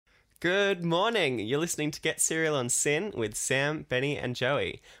Good morning. You're listening to Get Serial on Sin with Sam, Benny, and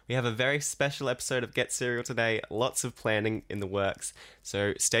Joey. We have a very special episode of Get Serial today. Lots of planning in the works,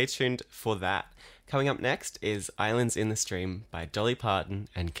 so stay tuned for that. Coming up next is Islands in the Stream by Dolly Parton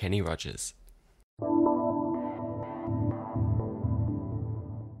and Kenny Rogers.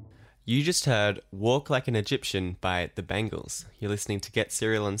 You just heard Walk Like an Egyptian by The Bangles. You're listening to Get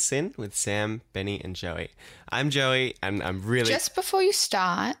Serial on Sin with Sam, Benny, and Joey. I'm Joey, and I'm really... Just before you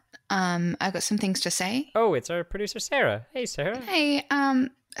start, I've got some things to say. Oh, it's our producer, Sarah. Hey, Sarah. Hey,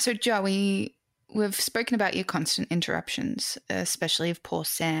 so Joey, we've spoken about your constant interruptions, especially of poor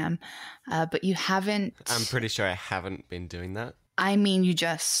Sam, but you haven't... I'm pretty sure I haven't been doing that. I mean, you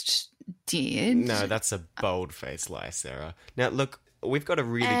just did. No, that's a bold-faced lie, Sarah. Now, look... We've got a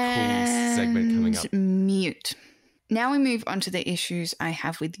really cool segment coming up. Mute. Now we move on to the issues I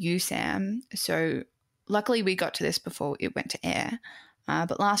have with you, Sam. So luckily we got to this before it went to air.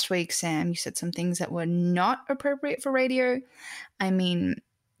 But last week, Sam, you said some things that were not appropriate for radio. I mean,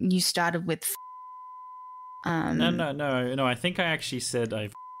 you started with No. I think I actually said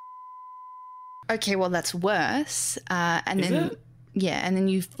I've... Okay, well, that's worse. And Is then, it? yeah, and then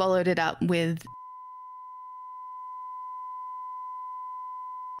you followed it up with...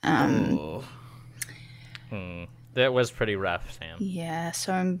 That was pretty rough, Sam. Yeah,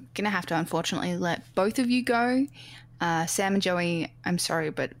 so I'm going to have to unfortunately let both of you go. Sam and Joey, I'm sorry,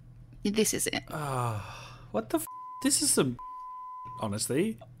 but this is it. What the f***? This is some...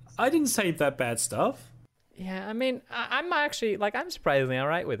 Honestly. I didn't say that bad stuff. Yeah, I mean, I'm actually, like, I'm surprisingly all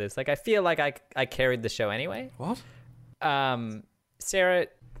right with this. Like, I feel like I carried the show anyway. What? Sarah,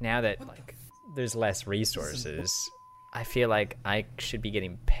 now that, like, there's less resources, I feel like I should be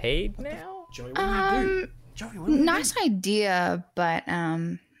getting paid now? Joey, what do you do? Joey, what do you Nice idea, but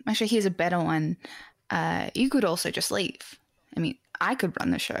actually here's a better one. You could also just leave. I mean, I could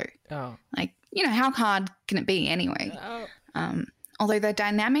run the show. Oh. Like, you know, how hard can it be anyway? Although the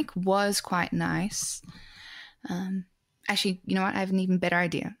dynamic was quite nice. Actually, you know what? I have an even better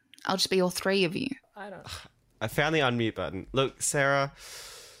idea. I'll just be all three of you. I found the unmute button. Look, Sarah,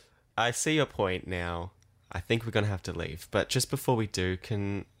 I see your point now. I think we're going to have to leave. But just before we do,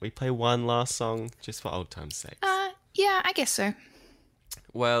 can we play one last song just for old time's sake? Yeah, I guess so.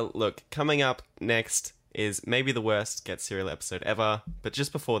 Well, look, coming up next is maybe the worst Get Serial episode ever. But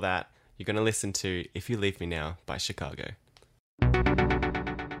just before that, you're going to listen to If You Leave Me Now by Chicago.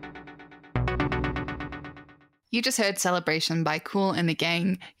 You just heard Celebration by Kool and the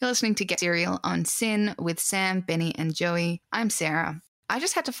Gang. You're listening to Get Serial on Sin with Sam, Benny, and Joey. I'm Sarah. I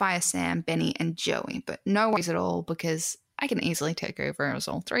just had to fire Sam, Benny, and Joey, but no worries at all because I can easily take over as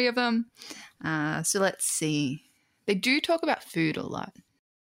all three of them. So let's see. They do talk about food a lot.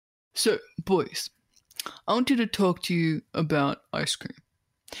 So, boys, I wanted to talk to you about ice cream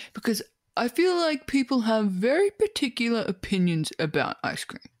because I feel like people have very particular opinions about ice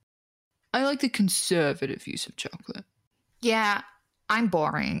cream. I like the conservative use of chocolate. Yeah, I'm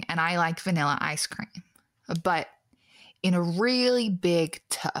boring and I like vanilla ice cream, but in a really big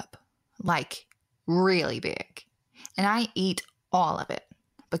tub, like really big. And I eat all of it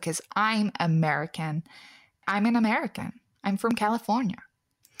because I'm American. I'm an American. I'm from California.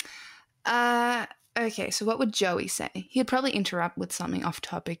 Okay, so what would Joey say? He'd probably interrupt with something off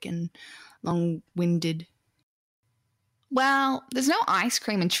topic and long-winded. Well, there's no ice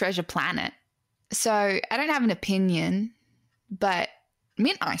cream in Treasure Planet, so I don't have an opinion, but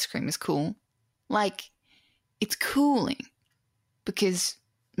mint ice cream is cool. Like, it's cooling because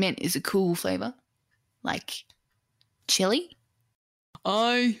mint is a cool flavor. Like chili?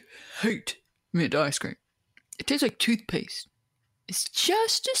 I hate mint ice cream. It tastes like toothpaste. It's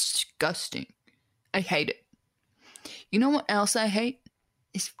just disgusting. I hate it. You know what else I hate?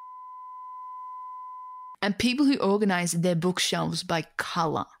 Is and people who organize their bookshelves by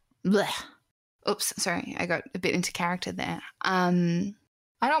color. Blech. Oops, sorry, I got a bit into character there. I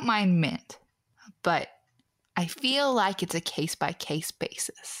don't mind mint, but I feel like it's a case-by-case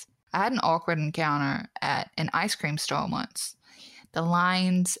basis. I had an awkward encounter at an ice cream store once. The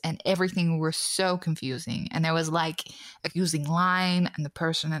lines and everything were so confusing. And there was like a confusing line and the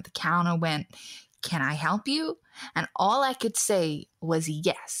person at the counter went, "Can I help you?" And all I could say was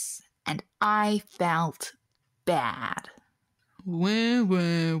yes. And I felt bad. Where?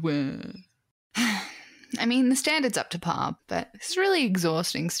 I mean, the standard's up to par, but it's really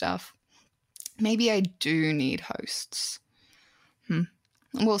exhausting stuff. Maybe I do need hosts.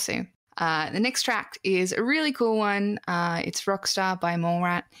 We'll see. The next track is a really cool one. It's Rockstar by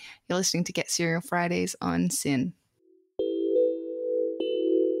Mallrat. You're listening to Get Serial Fridays on Sin.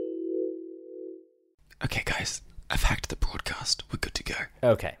 Okay, guys, I've hacked the broadcast. We're good to go.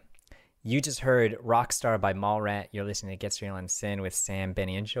 Okay. You just heard Rockstar by Mallrat. You're listening to Get Serial on Sin with Sam,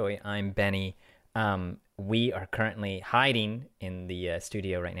 Benny, and Joey. I'm Benny. We are currently hiding in the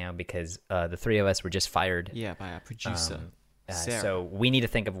studio right now because the three of us were just fired. Yeah, by our producer. Sarah. So we need to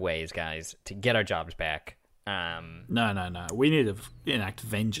think of ways, guys, to get our jobs back. No. We need to enact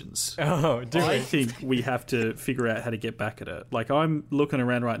vengeance. Oh, do I think we have to figure out how to get back at it. Like, I'm looking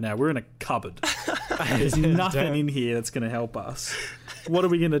around right now. We're in a cupboard. There's nothing in here that's going to help us. What are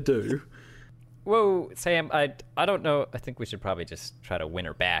we going to do? Whoa, Sam, I don't know. I think we should probably just try to win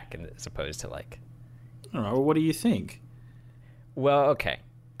her back as opposed to like... All right, well, what do you think? Well, okay.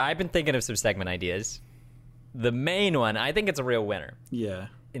 I've been thinking of some segment ideas. The main one, I think it's a real winner. Yeah.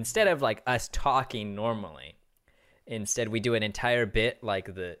 Instead of like us talking normally, instead we do an entire bit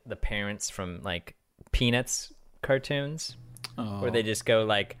like the parents from like Peanuts cartoons, where they just go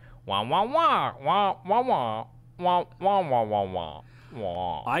like wah wah wah wah wah wah wah wah wah wah wah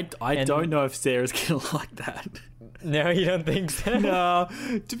wah. I don't know if Sarah's gonna like that. No, you don't think so? No,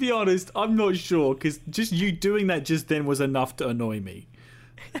 to be honest, I'm not sure, because just you doing that just then was enough to annoy me.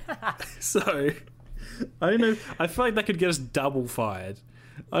 So I don't know. I feel like that could get us double fired.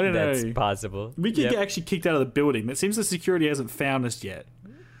 I don't know. That's possible. We could get actually kicked out of the building. It seems the security hasn't found us yet.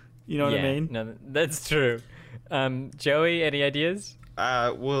 You know what I mean? No, that's true. Joey, any ideas?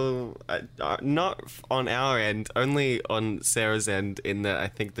 Well, not on our end, only on Sarah's end, in that I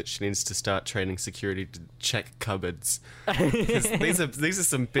think that she needs to start training security to check cupboards. 'Cause these are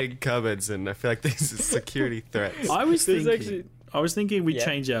some big cupboards, and I feel like these are security threats. I was There's thinking we Yeah.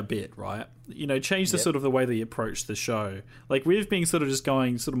 change our bit, right? You know, change the sort of the way that you approach the show. Like, we've been sort of just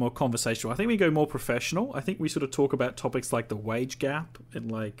going sort of more conversational. I think we go more professional. I think we sort of talk about topics like the wage gap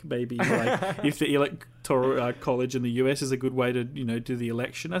and like maybe like if the electoral college in the US is a good way to, you know, do the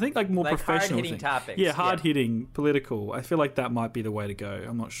election. I think like more Like professional hard-hitting things. topics. Yeah, hard-hitting political. I feel like that might be the way to go.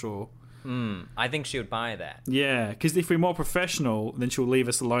 I'm not sure. I think she would buy that. Yeah, because if we're more professional, then she'll leave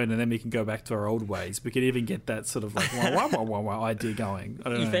us alone, and then we can go back to our old ways. We could even get that sort of like wah, wah, wah, wah, idea going. I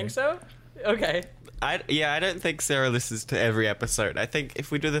don't know. You think so? Okay. I don't think Sarah listens to every episode. I think if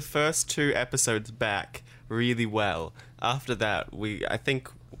we do the first 2 episodes back really well, after that, I think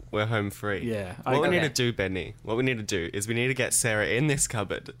we're home free. Yeah, What we need Okay. to do, Benny, what we need to do is we need to get Sarah in this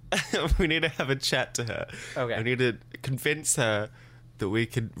cupboard. We need to have a chat to her. Okay. We need to convince her that we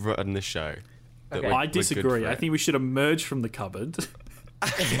could run the show. That Okay. we're- I we're good disagree. for I it. think we should emerge from the cupboard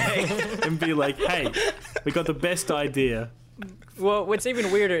and be like, hey, we got the best idea. Well, what's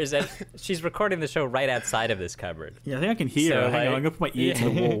even weirder is that she's recording the show right outside of this cupboard. Yeah, I think I can hear So, her. Hang on, like- I'm going to put my ear to the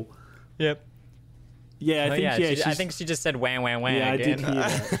wall. Yep. Yeah, I think she just said wham wham wham yeah, I again. did hear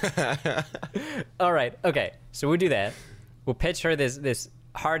that. All right. Okay. So we'll do that. We'll pitch her this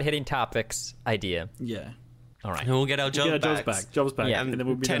hard hitting topics idea. Yeah. All right. And we'll get our Get our jobs jobs back. Yeah. And then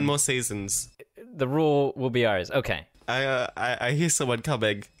we'll be 10 done. more seasons. The rule will be ours. Okay. I hear someone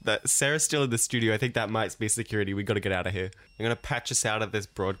coming. That Sarah's still in the studio. I think that might be security. We got to get out of here. I'm gonna patch us out of this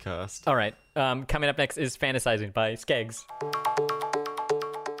broadcast. All right. Coming up next is Fantasizing by Skeggs.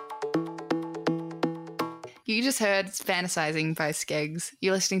 You just heard Fantasizing by Skeggs.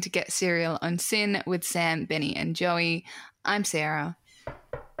 You're listening to Get Serial on Sin with Sam, Benny, and Joey. I'm Sarah.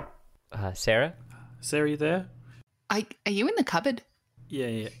 Sarah? Sarah, you there? Are you in the cupboard?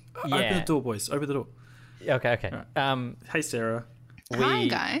 Yeah. Open Yeah. the door, boys. Open the door. Okay. Hey, Sarah. Hi,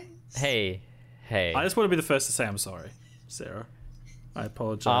 guys. Hey. I just want to be the first to say I'm sorry, Sarah. I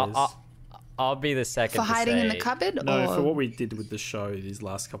apologize. I'll be the second For to hiding in the say- cupboard? No, or... for what we did with the show these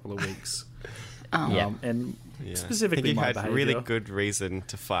last couple of weeks. Yeah. And Yeah. specifically I think my you had behavior. really good reason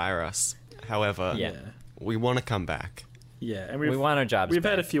to fire us. However, Yeah. we want to come back. Yeah, and We want our jobs We've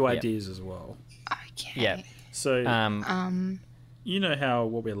had a back. few Yeah. ideas as well. Okay. Yeah. So Um, you know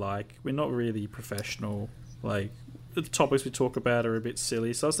what we're like. We're not really professional. Like, the topics we talk about are a bit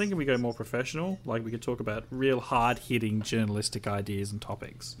silly. So I was thinking we go more professional. Like, we could talk about real hard-hitting journalistic ideas and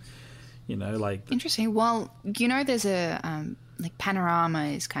topics. You know, like Interesting. Well, you know, there's a like Panorama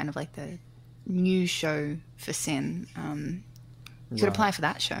is kind of like the news show for Sin. You could apply for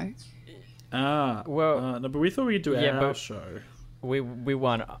that show. Well, no, but we thought we could do yeah, our but- show. we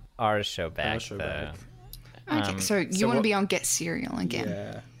want our show back. Our show though. back. Okay, so you so want to what- be on Get Serial again?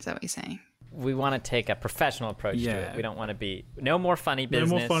 Yeah. Is that what you're saying? We want to take a professional approach to Yeah. it. We don't want to be no more funny No business.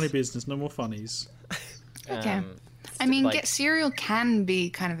 more funny business. No more funnies. Okay. I mean, like- Get Serial can be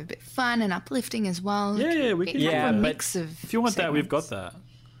kind of a bit fun and uplifting as well. Yeah, we It can. kind of Yeah, a but mix of. If you want that, we've got segments. that.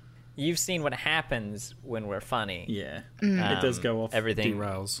 You've seen what happens when we're funny. Yeah, it does go off everything-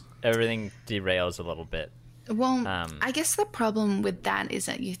 derails. Everything derails a little bit. Well, Um, I guess the problem with that is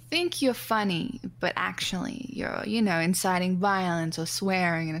that you think you're funny, but actually you're, you know, inciting violence or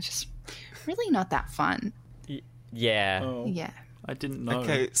swearing, and it's just really not that fun. Yeah. Oh, Yeah. I didn't know.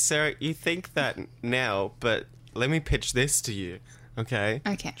 Okay, Sarah, you think that now, but let me pitch this to you, okay?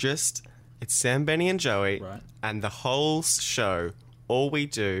 Okay. Just, it's Sam, Benny, and Joey, Right. and the whole show, all we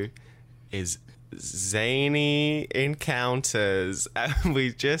do is zany encounters, and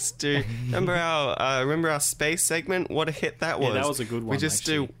we just do. Remember our space segment? What a hit that was! Yeah, that was a good We one, just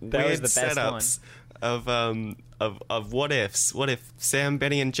actually. do That was weird the best setups of what ifs. What if Sam,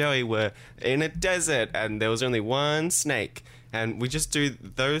 Benny, and Joey were in a desert and there was only one snake, and we just do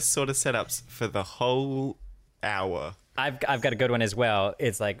those sort of setups for the whole hour. I've got a good one as well.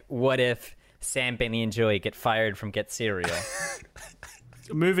 It's like, what if Sam, Benny, and Joey get fired from Get Cereal?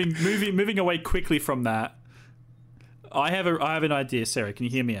 Moving away quickly from that. I have an idea, Sarah. Can you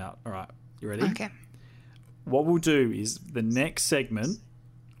hear me out? All right, you ready? Okay. What we'll do is the next segment.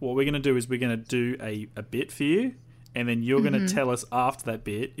 What we're going to do is we're going to do a bit for you, and then you're going to tell us after that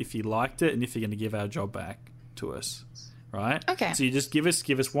bit if you liked it and if you're going to give our job back to us. Right? Okay. So you just give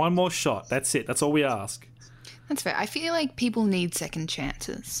us one more shot. That's it. That's all we ask. That's fair. I feel like people need second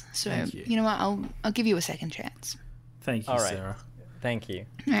chances. So, Thank you. you know what? I'll give you a second chance. Thank you, All right. Sarah. Thank you.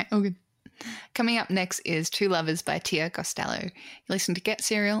 All right, all good. Coming up next is Two Lovers by Tia Costello. You listen to Get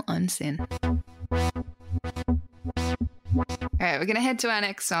Cereal on Sin. All right, we're going to head to our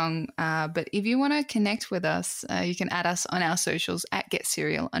next song. But if you want to connect with us, you can add us on our socials at Get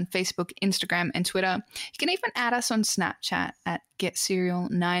Cereal on Facebook, Instagram, and Twitter. You can even add us on Snapchat at Get Cereal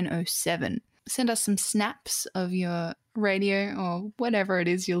 907. Send us some snaps of your radio or whatever it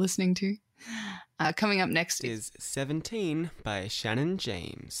is you're listening to. Coming up next Is 17 by Shannon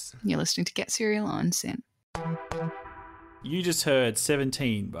James. you're listening to Get Cereal on Sin. You just heard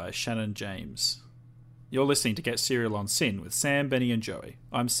 17 by Shannon James. You're listening to Get Cereal on Sin with Sam, Benny, and Joey.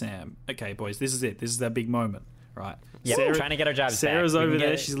 I'm Sam. Okay, boys, this is it. This is our big moment, right? Yeah, we're trying to get our jobs Sarah's back. We over can get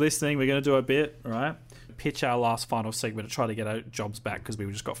there. it. She's listening. We're going to do a bit, right? Pitch our last final segment to try to get our jobs back because we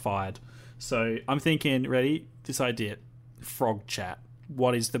just got fired. So I'm thinking, ready? This idea. Frog chat.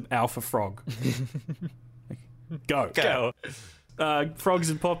 What is the alpha frog? Go. Frogs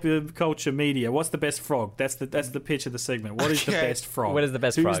in popular culture media. What's the best frog? That's the pitch of the segment. What is the Okay. best frog? What is the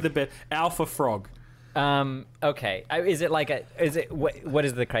best Who's frog? the best alpha frog? Okay. Is it like what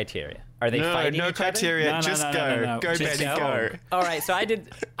is the criteria? Are they fighting No each other? criteria. No, just no, go. no, no. Go, Just Benny, go. go. All right. So I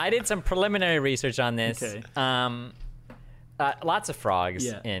did some preliminary research on this. Okay. Lots of frogs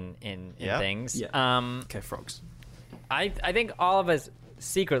Yeah. in Yeah. things. Yeah. Okay, frogs. I think all of us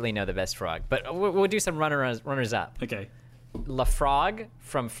secretly know the best frog, but we'll do some runners up. Okay. La Frog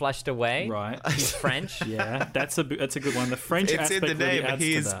from Flushed Away. Right. He's French. Yeah, that's a good one. The French It's in aspect the really name. adds to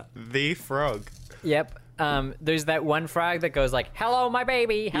He's that. the frog. Yep. There's that one frog that goes like, "Hello, my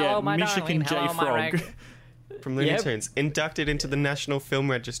baby. Hello, Yeah, my darling. Michigan J Hello, my Frog. rag." From Looney Yep. Tunes. Inducted into the National Film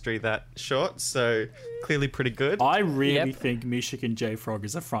Registry that short, so clearly pretty good. I really Yep. think Michigan J Frog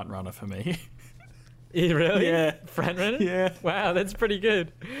is a front runner for me. Really? Yeah. Front runner? Yeah. Wow, that's pretty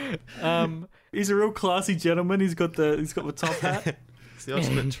good. He's a real classy gentleman. He's got the top hat. It's the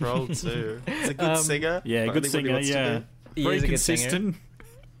ultimate troll too. He's a good singer. Yeah, Finding good what he singer. wants to Yeah, do. He very is a good singer. consistent.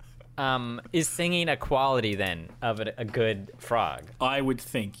 Is singing a quality then of a good frog? I would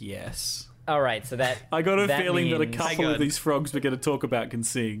think yes. All right, so that I got a that feeling that a means- couple Hang of on. these frogs we're going to talk about can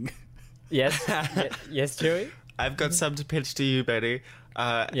sing. Yes, yes, Joey. I've got some to pitch to you, Betty.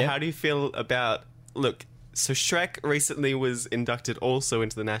 Yeah. How do you feel about... Look, so Shrek recently was inducted also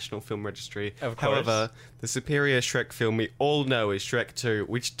into the National Film Registry. Of course. However, the superior Shrek film we all know is Shrek 2,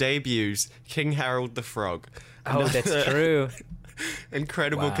 which debuts King Harold the Frog. Oh, that's true.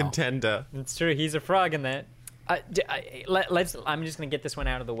 Incredible Wow. contender. It's true. He's a frog in that. Let's. I'm just gonna get this one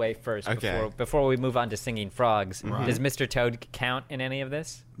out of the way first Okay. before we move on to singing frogs. Does Mr. Toad count in any of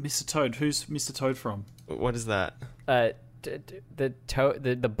this? Mr. Toad. Who's Mr. Toad from? What is that?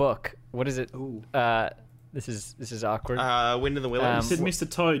 The book. What is it? Ooh. This is awkward. Wind in the You Willows? said Mr.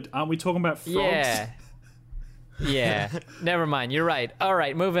 Toad. Aren't we talking about frogs? yeah. Yeah. Never mind. You're right. All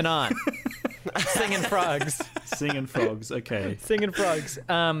right. Moving on. Singing frogs. Singing frogs. Okay. Singing frogs.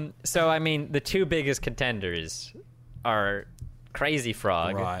 So I mean, the two biggest contenders are Crazy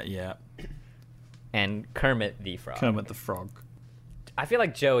Frog Right. Yeah. and Kermit the Frog. Kermit the Frog. I feel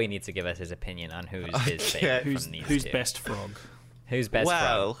like Joey needs to give us his opinion on who's his favorite Who's from these who's two. best frog? Who's best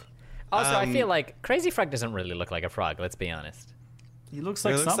well, frog? Also, I feel like Crazy Frog doesn't really look like a frog. Let's be honest. He looks it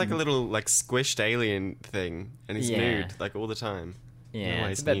like looks like something. a little like squished alien thing, and he's Yeah. nude like all the time. Yeah, No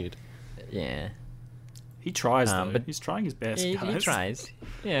way it's he's a bit- nude. Yeah, He tries though. but- He's trying his best. he guys. tries.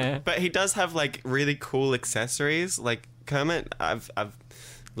 Yeah, But he does have like really cool accessories. Like Kermit, I've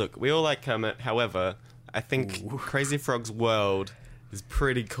look, we all like Kermit. However, I think Crazy Frog's world is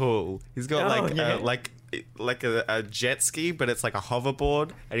pretty cool. He's got like a jet ski, but it's like a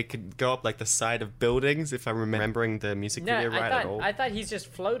hoverboard, and he could go up like the side of buildings. If I'm remembering the music video right at all. I thought he's just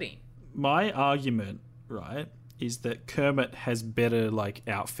floating. My argument, right, is that Kermit has better like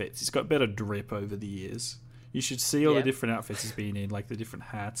outfits. He's got better drip over the years. You should see all the different outfits he's been in, like the different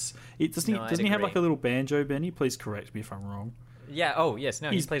hats. Doesn't he have like a little banjo, Benny? Please correct me if I'm wrong. Yeah. Oh, yes. No,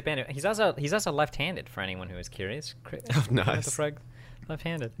 he plays banjo. He's also left-handed for anyone who is curious. Oh, nice. The Frog,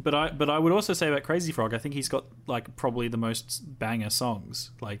 left-handed. But I would also say about Crazy Frog, I think he's got like probably the most banger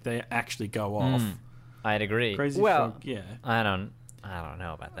songs. Like they actually go off. I'd agree. Crazy Frog, yeah. I don't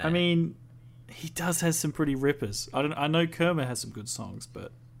know about that. I mean, he does have some pretty rippers. I know Kermit has some good songs,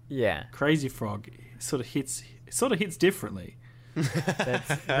 but yeah, Crazy Frog sort of hits differently.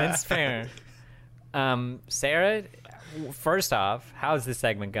 That's fair. Sarah, first off, how's this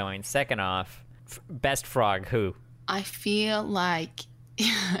segment going? Second off, best frog who? I feel like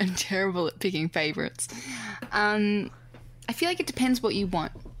I'm terrible at picking favorites. I feel like it depends what you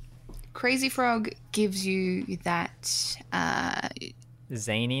want. Crazy Frog gives you that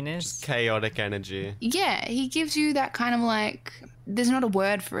zaniness, chaotic energy. Yeah, he gives you that kind of like, there's not a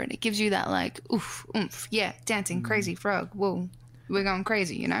word for it. It gives you that like, oof, oomph, yeah, dancing crazy frog. Whoa, we're going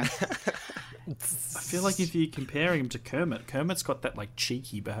crazy, you know? I feel like if you're comparing him to Kermit's got that like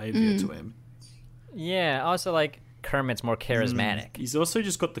cheeky behavior to him. Yeah, also like Kermit's more charismatic. He's also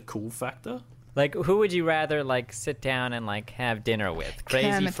just got the cool factor. Like, who would you rather like sit down and like have dinner with? Crazy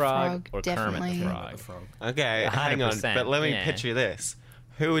Kermit Frog or definitely. Kermit the Frog? Okay, hang on, 100%, but let me pitch you this.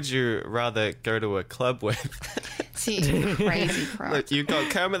 Who would you rather go to a club with? See, Crazy Frog. Look, you've got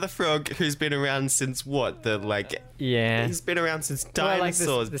Kermit the Frog, who's been around since what? He's been around since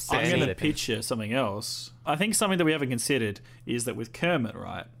dinosaurs. I'm going to pitch you something else. I think something that we haven't considered is that with Kermit,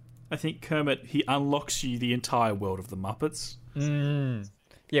 right? I think Kermit, he unlocks you the entire world of the Muppets.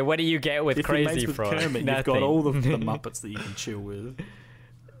 Yeah, what do you get with Crazy with Frog? Kermit, you've got all the Muppets that you can chill with.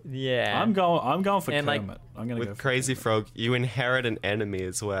 Yeah, I'm going for and Kermit. I'm going to go with for Crazy Kermit. Frog. You inherit an enemy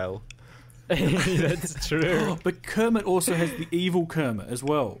as well. That's true. But Kermit also has the evil Kermit as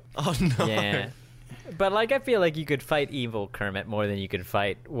well. Oh no! Yeah, but like I feel like you could fight evil Kermit more than you could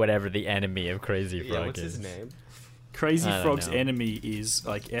fight whatever the enemy of Crazy Frog What's is. his name? Crazy I don't Frog's know. enemy is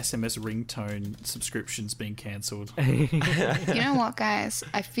like SMS ringtone subscriptions being cancelled. You know what, guys?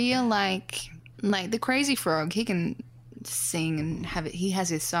 I feel like the Crazy Frog, he can sing and have it. He has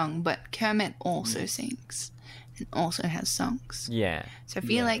his song, but Kermit also sings and also has songs. Yeah, So I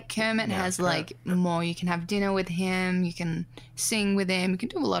feel like Kermit has like more. You can have dinner with him. You can sing with him. You can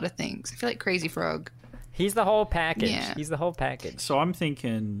do a lot of things. I feel like Crazy Frog. he's the whole package. Yeah. He's the whole package. So I'm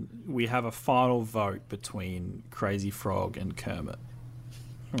thinking we have a final vote between Crazy Frog and Kermit.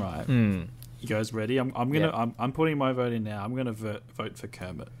 Right. You guys ready? I'm putting my vote in now. I'm gonna vote for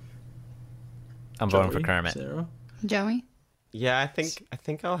Kermit. I'm voting Joey, for Kermit. Sarah? Joey? Yeah, I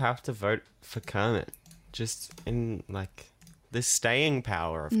think I'll have to vote for Kermit. Just in like the staying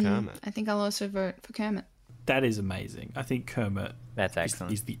power of Kermit. I think I'll also vote for Kermit. That is amazing. I think Kermit That's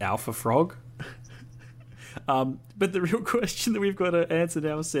excellent. is the alpha frog. But the real question that we've got to answer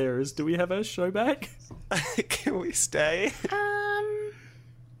now, Sarah, is do we have our show back? Can we stay?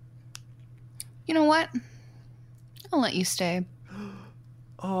 You know what? I'll let you stay.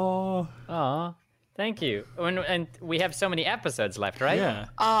 Oh, Aw, thank you. And we have so many episodes left, right? yeah.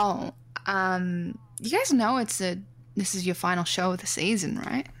 Oh, you guys know this is your final show of the season,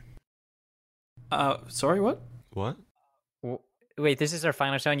 right? Sorry, what? What? Wait, this is our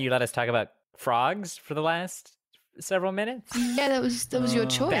final show, and you let us talk about frogs for the last several minutes? Yeah, that was your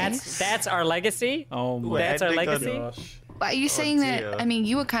choice. That's our legacy? Oh my That's our ending on- legacy? gosh. Are you saying dear. that? I mean,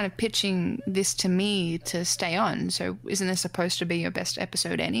 you were kind of pitching this to me to stay on. So isn't this supposed to be your best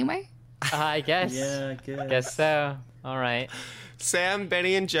episode anyway? I guess. Yeah, I Guess so. All right. Sam,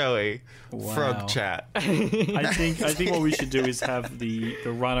 Benny, and Joey. Wow. Frog chat. I think what we should do is have the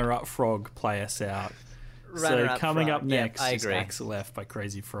runner-up frog play us out. Runner-up so coming frog. up Yep, next I is agree. Axel F by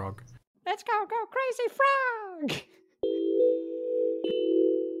Crazy Frog. Let's go Crazy Frog!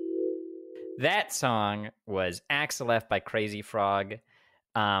 That song was Axel F by Crazy Frog.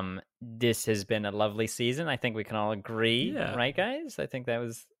 This has been a lovely season. I think we can all agree, Yeah. right, guys? I think that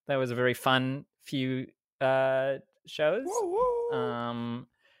was a very fun few shows.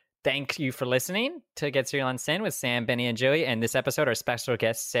 Thank you for listening to Get Serial on Sin with Sam, Benny, and Joey. And this episode, our special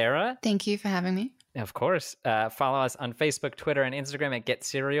guest, Sarah. Thank you for having me. Of course. Follow us on Facebook, Twitter, and Instagram at Get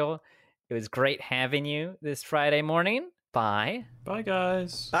Serial. It was great having you this Friday morning. Bye. Bye,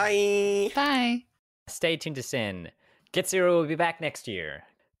 guys. Bye. Bye. Stay tuned to Sin. Get Serial will be back next year.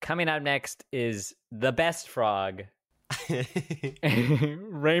 Coming up next is The Best Frog.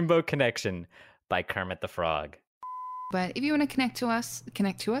 Rainbow Connection by Kermit the Frog. But if you want to connect to us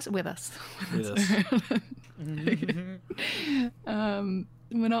with us.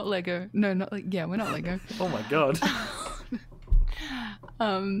 We're not Lego. No, not like we're not Lego. Oh my god.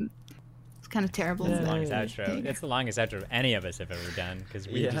 It's kind of terrible. It's the longest outro. It's the longest outro any of us have ever done because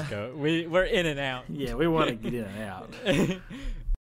we just go. We're in and out. Yeah, we want to get in and out.